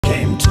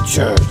to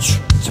church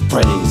to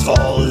praise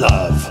all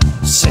love,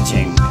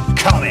 sitting,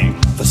 coming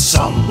for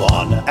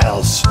someone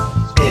else.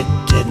 It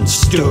didn't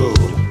stew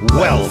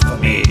well for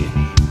me,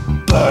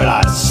 but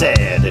I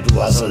said it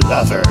was a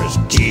lover's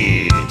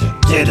deed.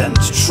 Didn't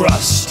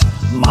trust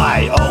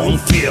my own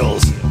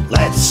feels,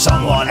 let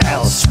someone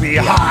else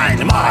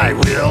behind my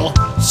wheel.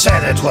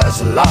 Said it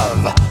was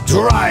love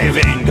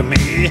driving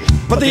me,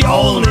 but the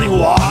only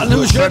one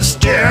who should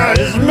steer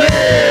is me.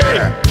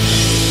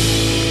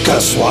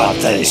 'Cause what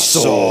they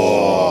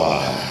saw,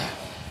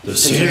 they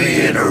see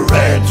me in a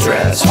red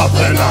dress,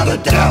 hopping on the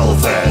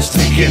Delvers,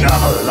 thinking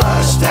I'm a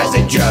lust as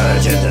they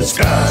judge and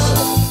discuss.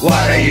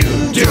 What are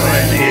you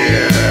doing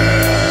here?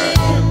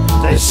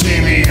 They see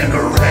me in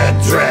a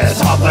red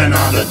dress, hopping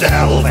on the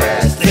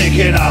Delvers,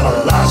 thinking I'm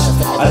a lust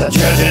as they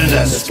judge and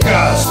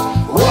discuss.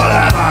 What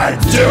am I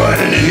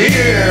doing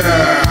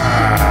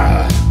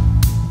here?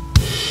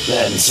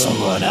 Then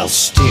someone else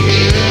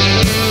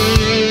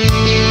steered.